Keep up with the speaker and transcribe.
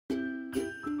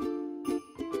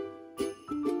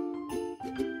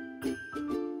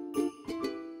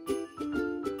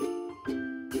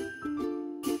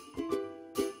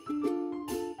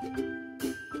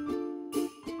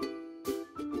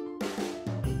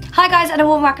Hi guys, and a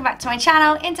warm welcome back to my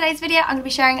channel. In today's video I'm going to be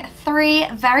sharing 3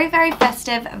 very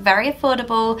festive, very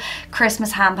affordable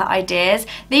Christmas hamper ideas.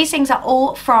 These things are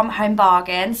all from Home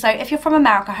Bargains. So if you're from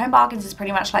America, Home Bargains is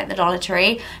pretty much like the Dollar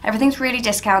Tree. Everything's really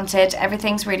discounted,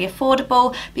 everything's really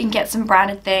affordable, but you can get some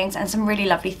branded things and some really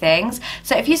lovely things.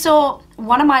 So if you saw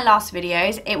one of my last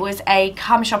videos, it was a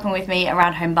come shopping with me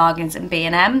around Home Bargains and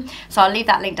B&M. So I'll leave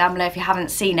that link down below if you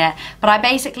haven't seen it. But I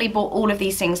basically bought all of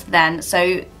these things then,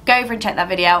 so go over and check that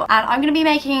video. And I'm going to be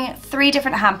making 3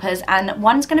 different hampers, and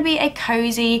one's going to be a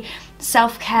cozy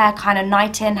self-care kind of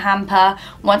night in hamper,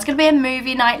 one's going to be a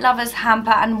movie night lovers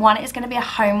hamper, and one is going to be a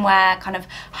homeware kind of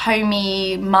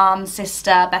homey mom,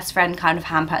 sister, best friend kind of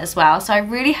hamper as well. So I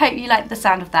really hope you like the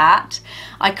sound of that.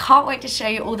 I can't wait to show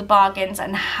you all the bargains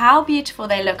and how beautiful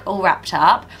they look all wrapped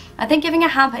up. I think giving a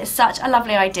hamper is such a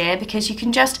lovely idea because you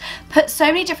can just put so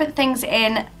many different things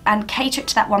in and cater it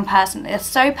to that one person. They're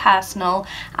so personal,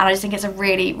 and I just think it's a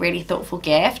really thoughtful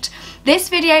gift. This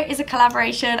video is a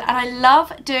collaboration, and I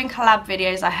love doing collab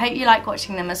videos. I hope you like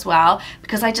watching them as well,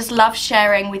 because I just love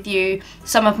sharing with you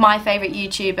some of my favourite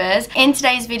YouTubers. In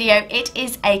today's video, it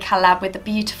is a collab with the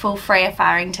beautiful Freya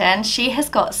Farrington. She has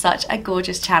got such a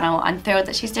gorgeous channel. I'm thrilled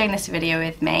that she's doing this video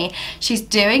with me. She's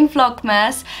doing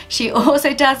Vlogmas. She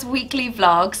also does weekly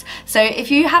vlogs. So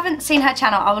if you haven't seen her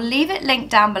channel, I will leave it linked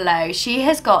down below. She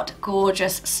has got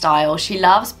gorgeous style. She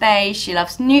loves beige, she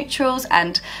loves neutrals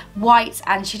and whites,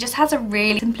 and she just has a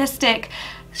really simplistic,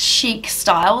 chic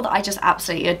style that I just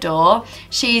absolutely adore.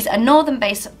 She's a northern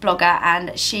based blogger,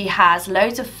 and she has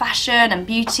loads of fashion and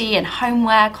beauty and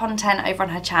homeware content over on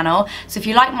her channel. So if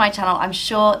you like my channel, I'm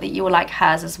sure that you will like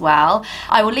hers as well.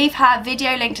 I will leave her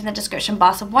video linked in the description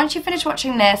bar, so once you finish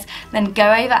watching this, then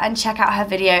go over and check out her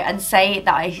video and say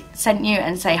that I sent you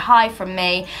and say hi from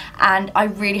me. And I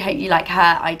really hope you like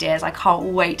her ideas. I can't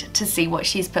wait to see what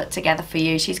she's put together for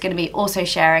you. She's going to be also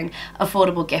sharing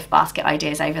affordable gift basket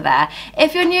ideas over there.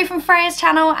 If you're new from Freya's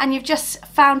channel and you've just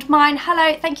found mine,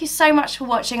 hello, thank you so much for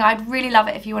watching. I'd really love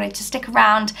it if you wanted to stick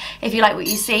around if you like what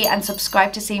you see, and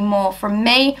subscribe to see more from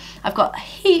me. I've got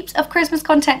heaps of Christmas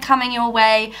content coming your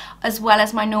way, as well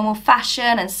as my normal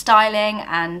fashion and styling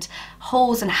and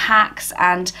hauls and hacks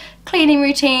and cleaning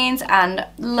routines and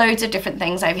loads of different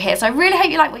things over here. So I really hope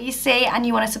you like what you see and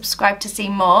you want to subscribe to see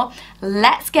more.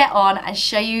 Let's get on and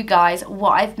show you guys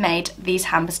what I've made these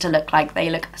hampers to look like.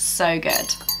 They look so good.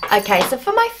 Okay, so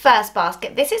for my first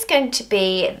basket, this is going to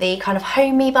be the kind of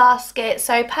homey basket,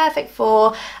 so perfect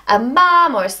for a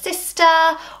mum or a sister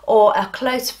or a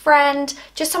close friend,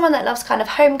 just someone that loves kind of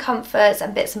home comforts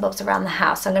and bits and bobs around the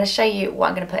house. So I'm going to show you what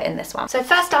I'm going to put in this one. So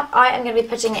first up, I am going to be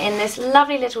putting in this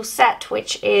lovely little set,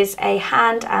 which is a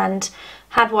hand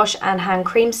wash and hand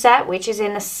cream set, which is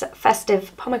in this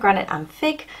festive pomegranate and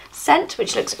fig scent,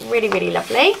 which looks really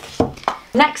lovely.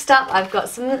 Next up, I've got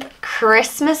some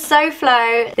Christmas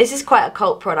SoFlo. This is quite a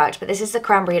cult product, but this is the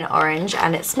cranberry and orange,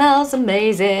 and it smells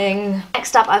amazing.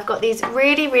 Next up, I've got these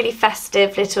really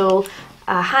festive little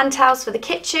hand towels for the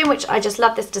kitchen, which I just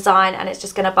love this design, and it's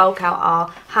just going to bulk out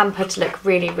our hamper to look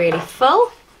really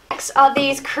full. Next are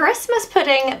these Christmas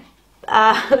pudding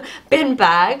bin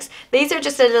bags. These are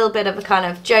just a little bit of a kind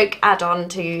of joke add-on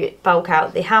to bulk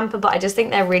out the hamper, but I just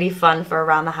think they're really fun for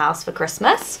around the house for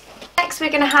Christmas. Next, we're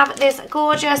going to have this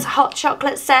gorgeous hot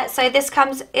chocolate set. So this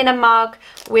comes in a mug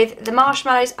with the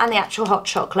marshmallows and the actual hot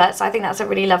chocolate. So I think that's a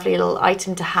really lovely little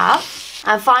item to have.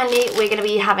 And finally, we're going to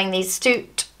be having these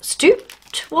stooped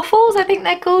waffles, I think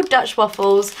they're called, Dutch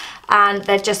waffles, and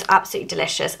they're just absolutely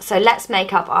delicious. So let's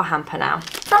make up our hamper now.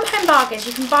 From Home Bargains,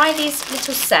 you can buy these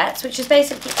little sets, which is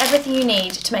basically everything you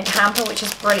need to make a hamper, which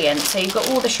is brilliant. So you've got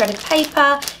all the shredded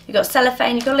paper, you've got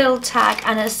cellophane, you've got a little tag,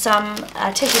 and there's some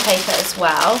tissue paper as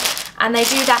well. And they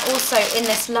do that also in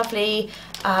this lovely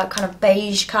kind of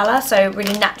beige colour, so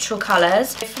really natural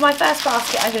colours. For my first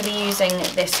basket, I'm going to be using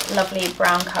this lovely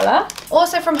brown colour.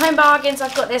 Also from Home Bargains,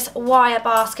 I've got this wire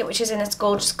basket, which is in this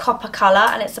gorgeous copper colour,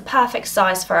 and it's the perfect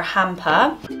size for a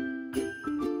hamper.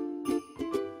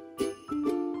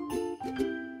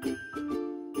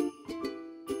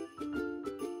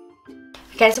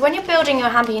 Okay, so when you're building your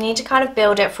hamper, you need to kind of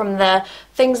build it from the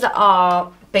things that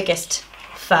are biggest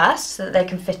first, so that they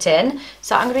can fit in.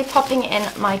 So I'm going to be popping in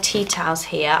my tea towels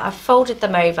here. I've folded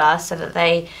them over so that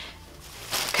they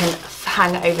can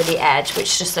hang over the edge,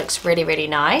 which just looks really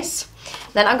nice.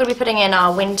 Then I'm going to be putting in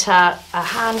our winter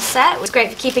hand set, which is great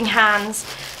for keeping hands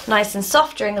nice and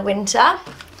soft during the winter.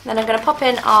 Then I'm going to pop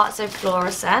in our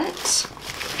Zoflora scent,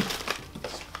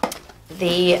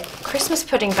 the Christmas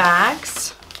pudding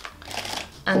bags,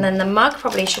 and then the mug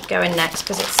probably should go in next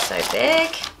because it's so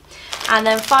big. And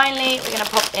then finally, we're going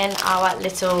to pop in our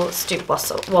little stoop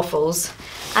waffles.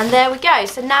 And there we go.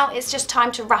 So now it's just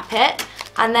time to wrap it,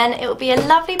 and then it will be a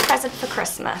lovely present for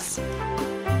Christmas.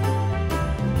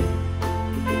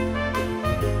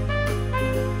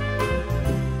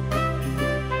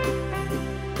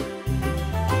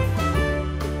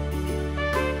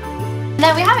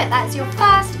 There we have it, that's your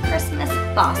first Christmas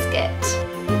basket.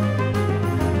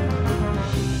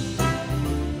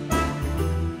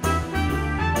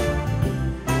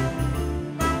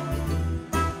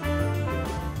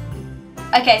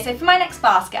 Okay, so for my next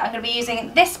basket, I'm going to be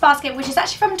using this basket, which is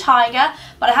actually from Tiger,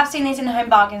 but I have seen these in Home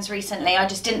Bargains recently. I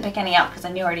just didn't pick any up because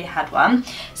I knew I already had one.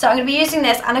 So I'm going to be using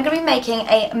this, and I'm going to be making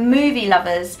a movie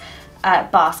lovers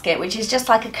basket, which is just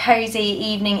like a cozy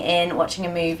evening in watching a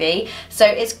movie. So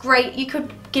it's great. You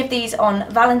could give these on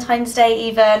Valentine's Day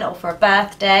even, or for a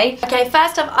birthday. Okay,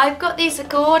 first up, I've got these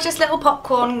gorgeous little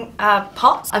popcorn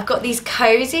pots. I've got these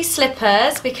cozy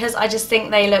slippers because I just think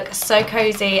they look so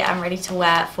cozy and ready to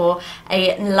wear for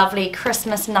a lovely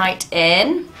Christmas night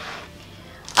in.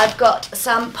 I've got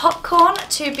some popcorn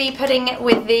to be putting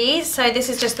with these. So this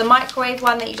is just the microwave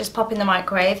one that you just pop in the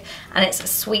microwave, and it's a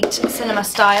sweet cinema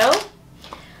style.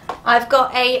 I've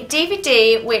got a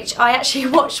DVD which I actually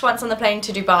watched once on the plane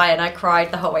to Dubai, and I cried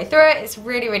the whole way through it. It's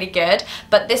really, really good.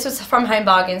 But this was from Home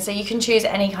Bargains, so you can choose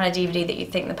any kind of DVD that you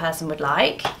think the person would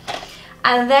like.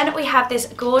 And then we have this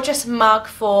gorgeous mug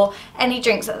for any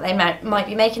drinks that they might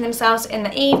be making themselves in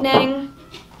the evening.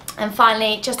 And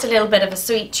finally, just a little bit of a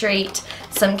sweet treat,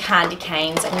 some candy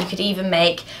canes, and you could even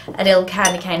make a little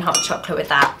candy cane hot chocolate with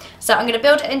that. So I'm going to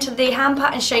build it into the hamper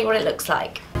and show you what it looks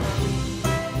like.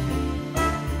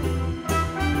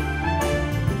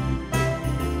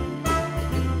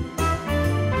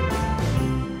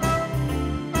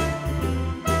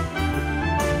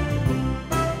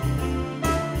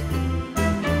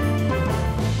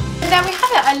 There we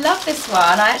have it. I love this one.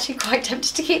 I'm actually quite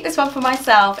tempted to keep this one for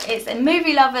myself. It's a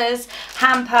movie lovers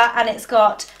hamper, and it's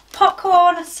got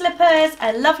popcorn, slippers,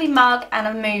 a lovely mug, and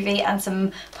a movie, and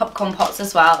some popcorn pots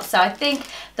as well. So I think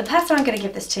the person I'm going to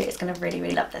give this to is going to really,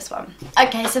 really love this one.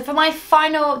 Okay, so for my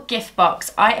final gift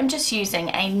box, I am just using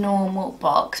a normal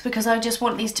box because I just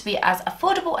want these to be as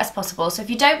affordable as possible. So if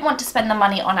you don't want to spend the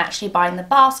money on actually buying the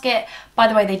basket, by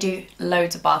the way, they do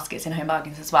loads of baskets in Home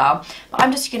Bargains as well, but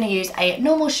I'm just going to use a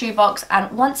normal shoe box,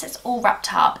 and once it's all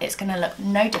wrapped up, it's going to look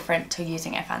no different to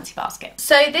using a fancy basket.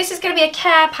 So this is going to be a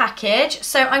care package.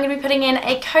 So I'm going to be putting in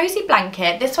a cozy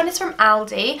blanket. This one is from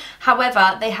Aldi.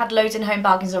 However, they had loads in Home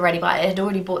Bargains already, but I had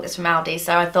already bought this from Aldi,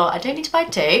 so I thought I don't need to buy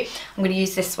two. I'm going to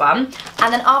use this one.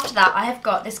 And then after that, I have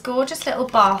got this gorgeous little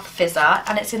bath fizzer,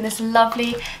 and it's in this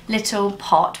lovely little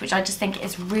pot, which I just think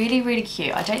is really, really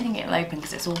cute. I don't think it'll open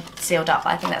because it's all sealed up,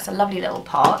 but I think that's a lovely little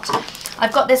pot.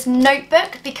 I've got this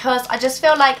notebook because I just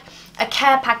feel like a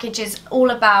care package is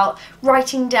all about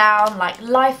writing down like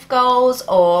life goals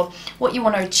or what you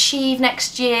want to achieve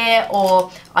next year,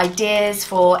 or ideas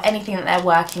for anything that they're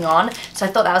working on. So I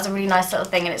thought that was a really nice little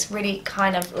thing, and it's really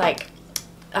kind of like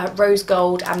rose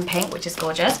gold and pink, which is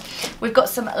gorgeous. We've got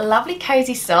some lovely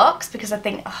cozy socks because I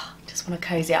think I just want to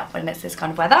cozy up when it's this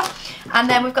kind of weather. And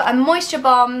then we've got a moisture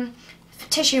bomb,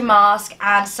 tissue mask,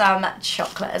 and some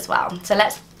chocolate as well. So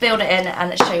let's build it in and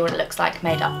let's show you what it looks like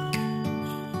made up.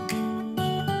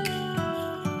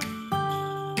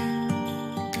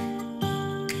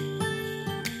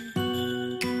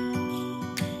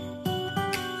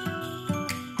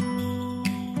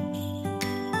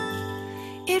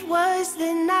 It was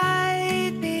the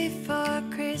night before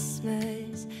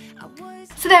Christmas.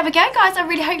 So there we go, guys. I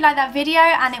really hope you liked that video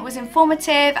and it was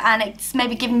informative, and it's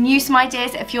maybe given you some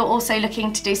ideas if you're also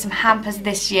looking to do some hampers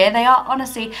this year. They are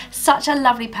honestly such a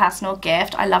lovely personal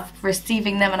gift. I love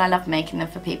receiving them and I love making them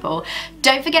for people.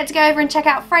 Don't forget to go over and check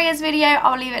out Freya's video.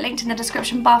 I'll leave it linked in the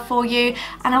description bar for you,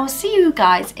 and I will see you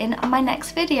guys in my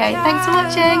next video. Thanks for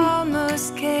watching.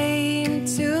 Almost came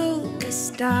to a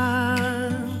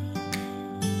stop,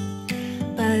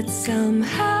 but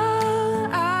somehow